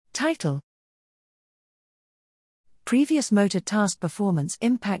Title: Previous motor task performance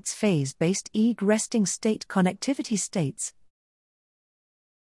impacts phase-based EEG resting state connectivity states.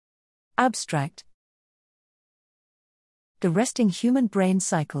 Abstract: The resting human brain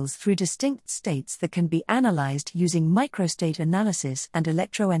cycles through distinct states that can be analyzed using microstate analysis and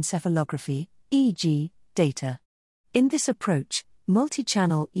electroencephalography, EEG, data. In this approach,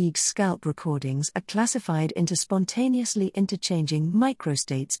 multi-channel EEG scalp recordings are classified into spontaneously interchanging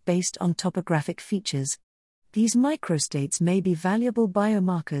microstates based on topographic features. These microstates may be valuable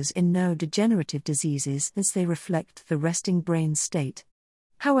biomarkers in neurodegenerative diseases since they reflect the resting brain state.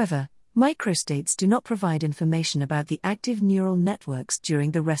 However, microstates do not provide information about the active neural networks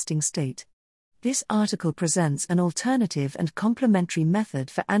during the resting state. This article presents an alternative and complementary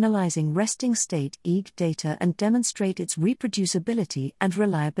method for analyzing resting state EEG data and demonstrate its reproducibility and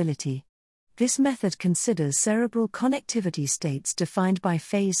reliability. This method considers cerebral connectivity states defined by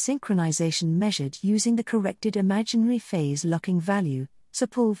phase synchronization measured using the corrected imaginary phase locking value,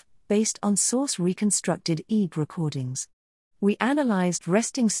 SPLV, based on source reconstructed EEG recordings. We analyzed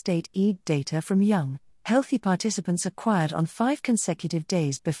resting state EEG data from young, healthy participants acquired on 5 consecutive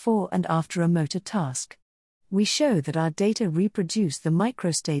days before and after a motor task. We show that our data reproduce the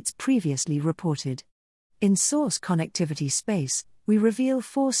microstates previously reported. In source connectivity space, we reveal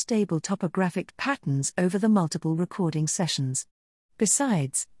 4 stable topographic patterns over the multiple recording sessions.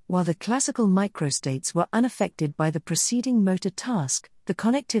 Besides, while the classical microstates were unaffected by the preceding motor task, the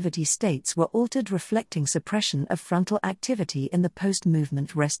connectivity states were altered, reflecting suppression of frontal activity in the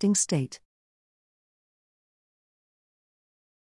post-movement resting state.